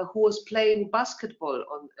boy who was playing basketball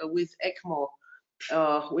with ECMO,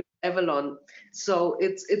 with Avalon. So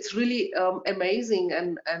it's really amazing,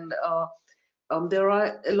 and there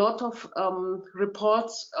are a lot of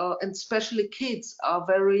reports, and especially kids are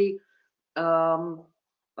very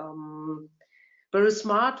very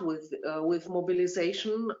smart with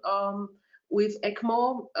mobilization with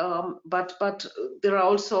ECMO, but there are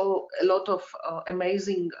also a lot of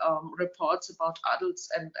amazing reports about adults,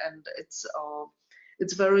 and it's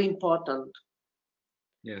very important.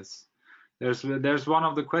 Yes. There's one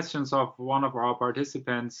of the questions of one of our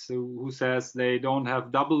participants who says they don't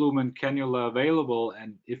have double lumen cannula available,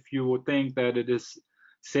 and if you would think that it is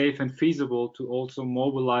safe and feasible to also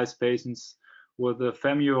mobilize patients with a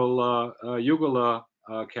femoral jugular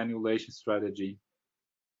cannulation strategy?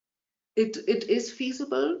 It is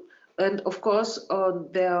feasible, and of course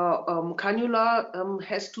their cannula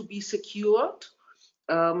has to be secured,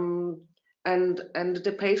 and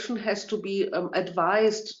the patient has to be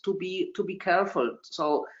advised to be careful.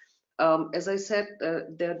 So as I said,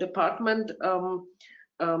 their department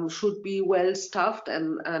should be well staffed,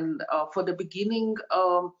 and for the beginning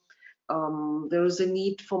there is a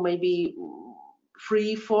need for maybe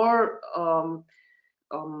 3-4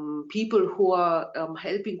 people who are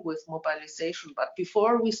helping with mobilization. But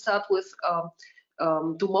before we start with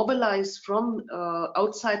to mobilize from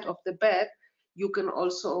outside of the bed, you can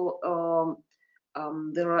also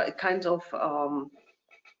there are a kind of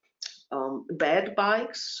bed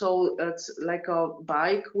bikes. So it's like a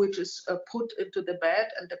bike which is put into the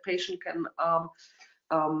bed, and the patient can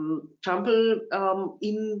trample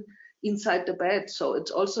inside the bed. So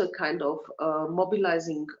it's also a kind of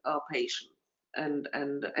mobilizing patient. And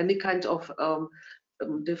any kind of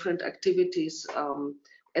different activities,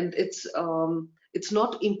 and it's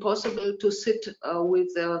not impossible to sit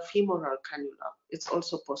with a femoral cannula. It's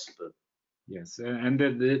also possible. Yes, and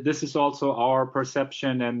this is also our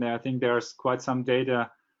perception, and I think there's quite some data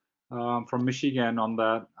from Michigan on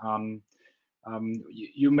that.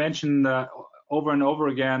 You mentioned over and over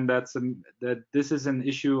again that this is an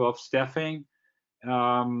issue of staffing.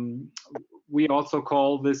 We also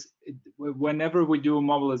call this, whenever we do a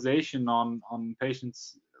mobilization on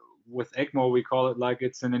patients with ECMO, we call it like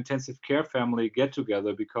it's an intensive care family get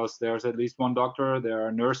together, because there's at least one doctor, there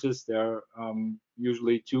are nurses, there are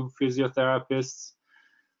usually 2 physiotherapists,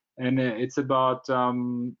 and it's about,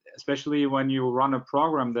 especially when you run a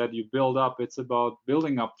program that you build up, it's about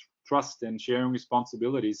building up trust and sharing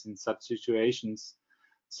responsibilities in such situations,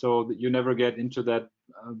 so that you never get into that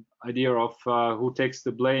idea of who takes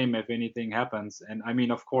the blame if anything happens. And I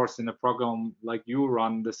mean, of course, in a program like you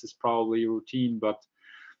run, this is probably routine, but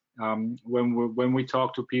when we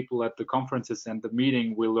talk to people at the conferences and the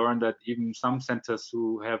meeting, we learn that even some centers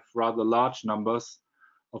who have rather large numbers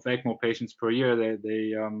of ECMO patients per year,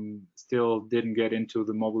 they still didn't get into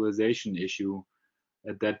the mobilization issue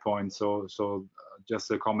at that point. So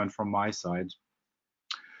just a comment from my side.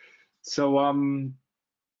 So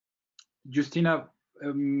Justyna,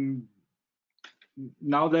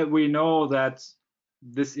 now that we know that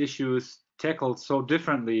this issue is tackled so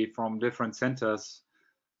differently from different centers,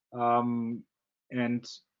 and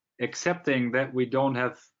accepting that we don't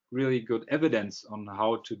have really good evidence on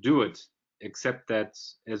how to do it, except that,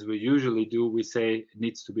 as we usually do, we say it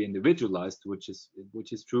needs to be individualized, which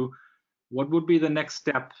is true. What would be the next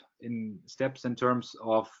steps in terms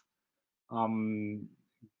of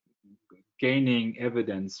gaining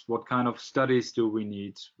evidence? What kind of studies do we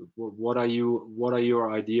need? What are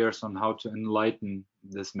your ideas on how to enlighten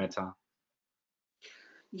this matter?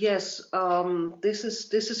 Yes, this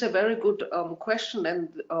is a very good question, and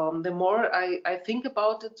the more I think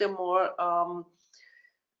about it, the more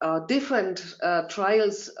different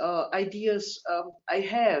trials ideas I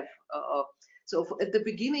have. So at the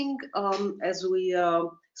beginning, as we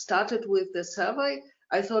started with the survey,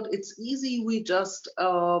 I thought it's easy. We just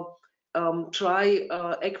try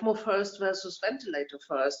ECMO first versus ventilator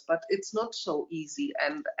first, but it's not so easy.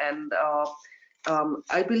 And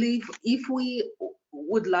I believe if we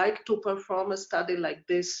would like to perform a study like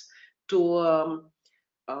this, to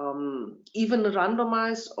even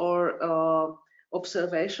randomized or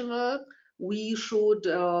observational, we should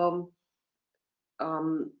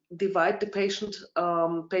divide the patients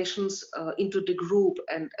into the group,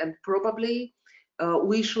 and probably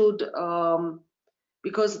we should,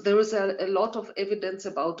 because there is a lot of evidence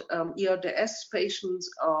about ERDS patients,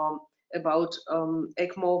 about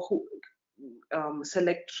ECMO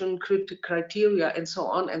selection criteria, and so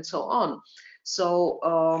on and so on. So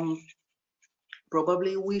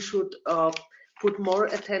probably we should put more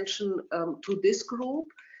attention to this group,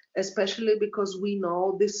 especially because we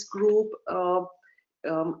know this group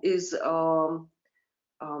is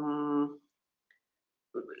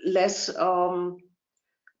less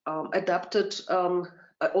adapted,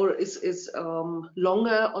 or is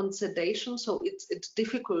longer on sedation, so it's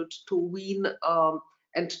difficult to wean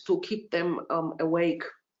and to keep them awake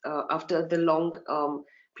after the long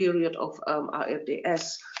period of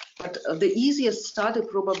ARDS. But the easiest study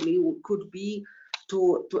probably could be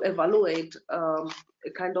to evaluate a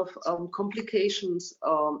kind of complications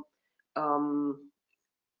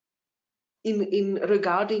in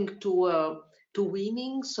regarding to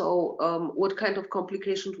weaning. So what kind of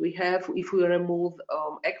complications we have if we remove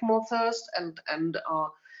ECMO first, and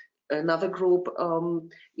another group,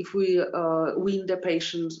 if we wean the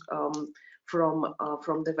patient from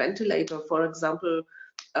the ventilator, for example,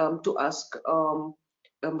 to ask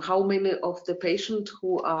how many of the patients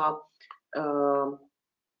who are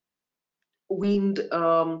weaned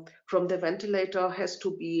from the ventilator has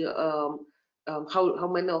to be how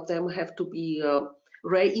many of them have to be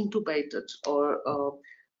re-intubated, or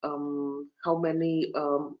how many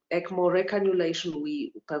ECMO recannulation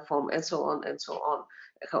we perform, and so on and so on.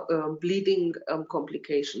 Bleeding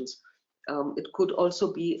complications. It could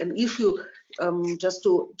also be an issue, just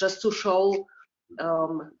to show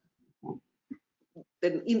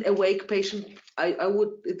that in awake patient, I would,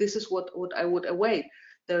 this is what I would await.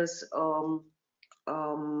 There's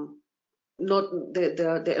not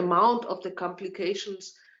the amount of the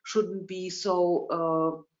complications shouldn't be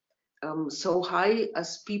so so high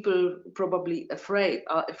as people probably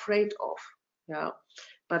are afraid of. Yeah,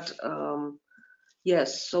 but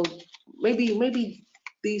yes. So maybe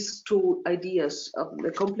these two ideas,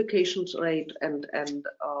 the complications rate and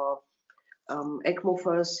ECMO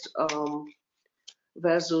first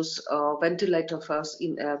versus ventilator first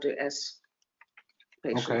in RDS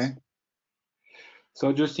patients. Okay.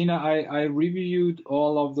 So Justyna, I reviewed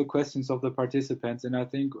all of the questions of the participants, and I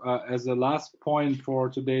think as a last point for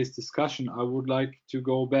today's discussion, I would like to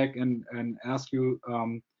go back and ask you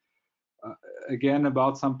again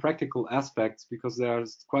about some practical aspects, because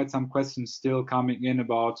there's quite some questions still coming in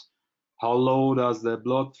about how low does the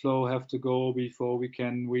blood flow have to go before we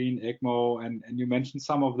can wean ECMO, and you mentioned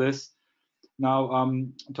some of this. Now,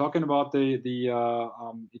 talking about the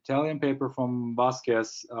Italian paper from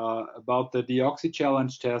Vasquez about the deoxy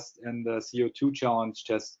challenge test and the CO2 challenge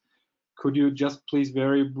test, could you just please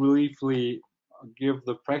very briefly give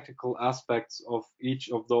the practical aspects of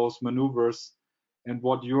each of those maneuvers and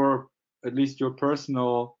what your, at least your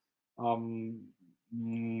personal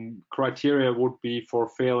criteria would be for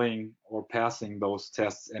failing or passing those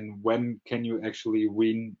tests, and when can you actually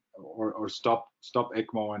wean or stop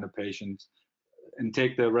ECMO in a patient and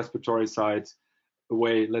take the respiratory side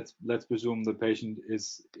away? Let's presume the patient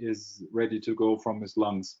is ready to go from his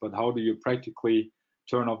lungs, but how do you practically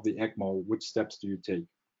turn off the ECMO? Which steps do you take?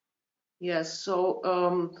 Yes, so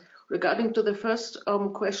regarding to the first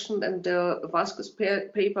question and the Vasquez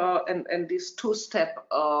paper and this two-step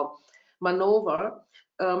maneuver,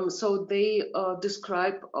 so they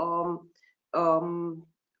describe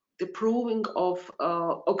the proving of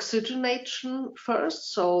oxygenation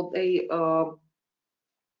first. So they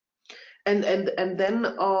and then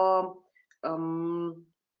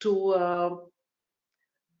to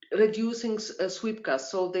reducing sweep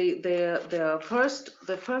gas. So the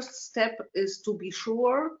first step is to be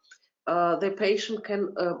sure the patient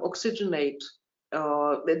can oxygenate.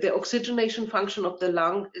 The oxygenation function of the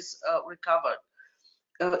lung is recovered.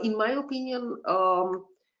 In my opinion,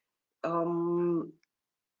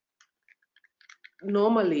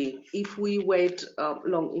 normally, if we wait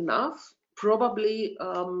long enough, probably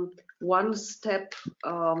one-step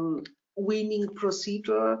weaning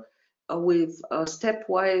procedure with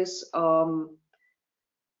stepwise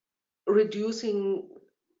reducing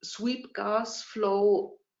sweep gas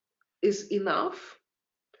flow is enough.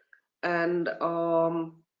 And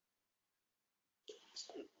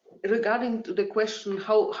regarding to the question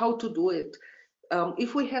how to do it,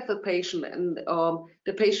 if we have a patient and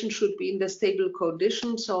the patient should be in the stable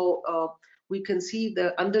condition, so we can see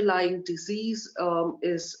the underlying disease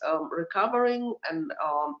is recovering, and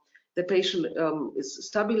the patient is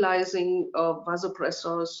stabilizing,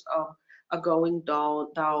 vasopressors are going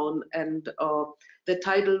down, and the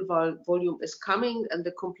tidal volume is coming, and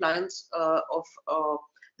the compliance of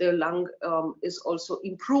the lung is also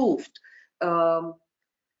improved.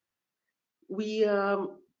 We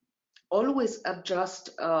always adjust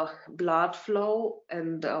blood flow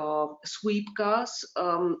and sweep gas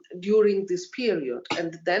during this period,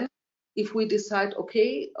 and then if we decide,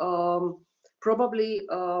 okay, probably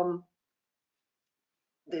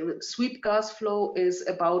the sweep gas flow is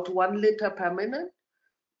about 1 liter per minute,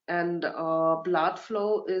 and blood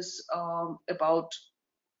flow is about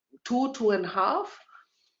 2.5,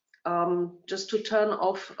 just to turn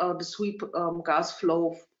off the sweep gas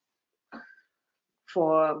flow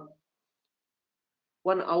for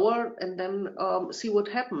 1 hour, and then see what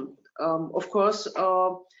happened. Of course,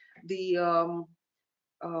 the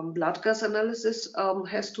blood gas analysis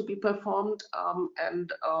has to be performed,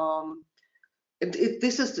 and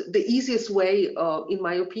this is the easiest way, in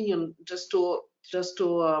my opinion, just to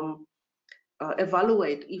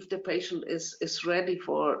evaluate if the patient is ready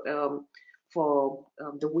for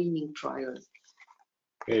the weaning trial.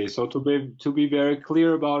 Okay, so to be very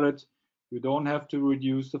clear about it, You don't have to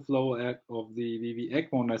reduce the flow of the VV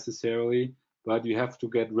ECMO necessarily, but you have to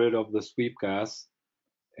get rid of the sweep gas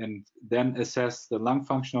and then assess the lung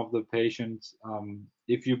function of the patient.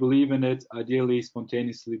 If you believe in it, ideally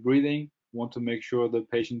spontaneously breathing, want to make sure the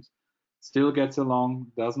patient still gets along,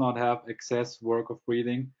 does not have excess work of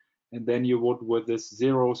breathing, and then you would, with this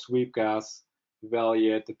zero sweep gas,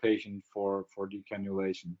 evaluate the patient for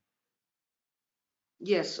decannulation.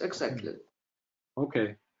 Yes, exactly.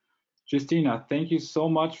 Okay. Justyna, thank you so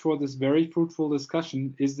much for this very fruitful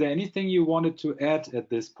discussion. Is there anything you wanted to add at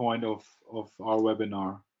this point of our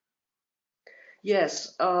webinar?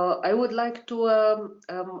 Yes, I would like to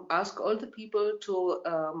ask all the people to,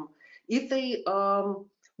 if they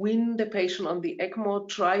wean the patient on the ECMO,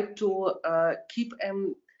 try to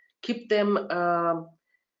keep them,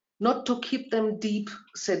 not to keep them deep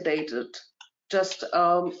sedated. Just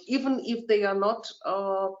even if they are not,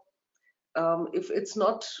 if it's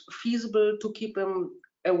not feasible to keep them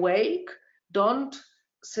awake, don't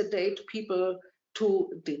sedate people too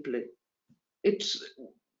deeply. It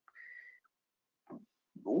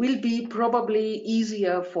will be probably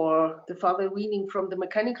easier for the further weaning from the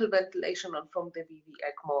mechanical ventilation and from the VV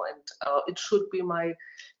ECMO, and it should be my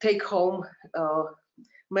take-home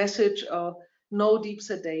message. No deep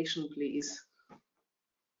sedation, please.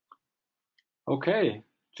 Okay,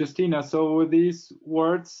 Justyna, so with these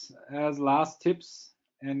words as last tips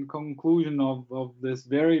and conclusion of this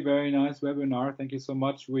very, very nice webinar, thank you so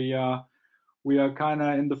much. We are kind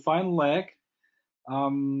of in the final leg.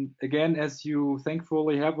 Again, as you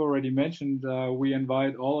thankfully have already mentioned, we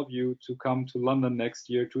invite all of you to come to London next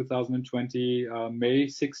year, 2020, May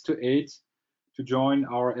 6 to 8, to join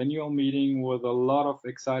our annual meeting with a lot of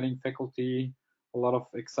exciting faculty, a lot of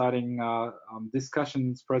exciting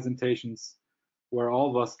discussions, presentations, where all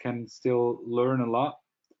of us can still learn a lot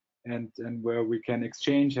and where we can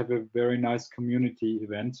exchange, have a very nice community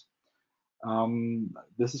event.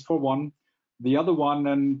 This is for one. The other one,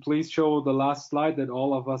 and please show the last slide that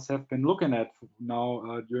all of us have been looking at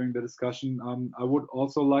now during the discussion. I would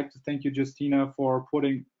also like to thank you, Justyna, for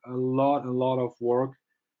putting a lot of work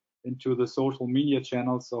into the social media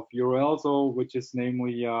channels of EuroELSO, which is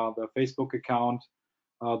namely the Facebook account,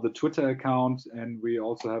 the Twitter account, and we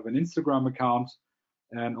also have an Instagram account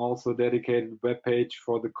and also dedicated webpage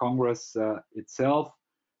for the Congress itself.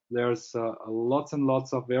 There's lots and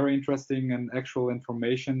lots of very interesting and actual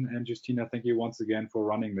information. And Justyna, thank you once again for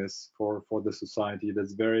running this for the society.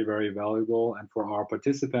 That's very, very valuable. And for our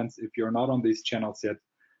participants, if you're not on these channels yet,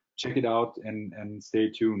 check it out and stay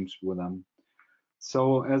tuned with them.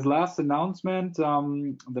 So as last announcement,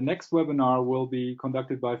 the next webinar will be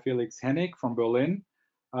conducted by Felix Hennig from Berlin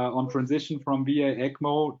on transition from VA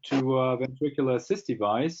ECMO to ventricular assist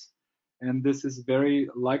device. And this is very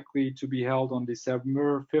likely to be held on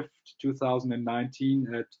December 5th,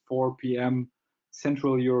 2019 at 4 p.m.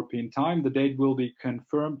 Central European Time. The date will be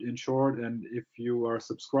confirmed in short, and if you are a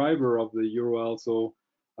subscriber of the EuroELSO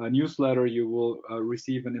newsletter, you will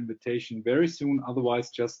receive an invitation very soon.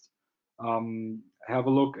 Otherwise, just have a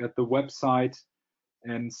look at the website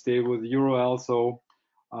and stay with EuroELSO.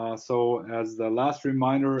 So as the last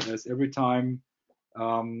reminder, as every time,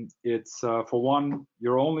 it's for one,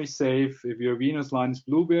 you're only safe if your venous line is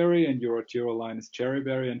blueberry and your arterial line is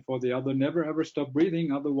cherryberry, and for the other, never ever stop breathing,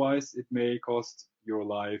 otherwise it may cost your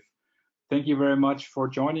life. Thank you very much for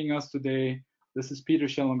joining us today. This is Peter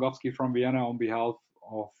Schellongowski from Vienna on behalf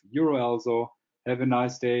of EuroELSO. Have a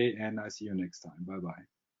nice day, and I see you next time. Bye-bye.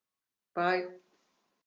 Bye.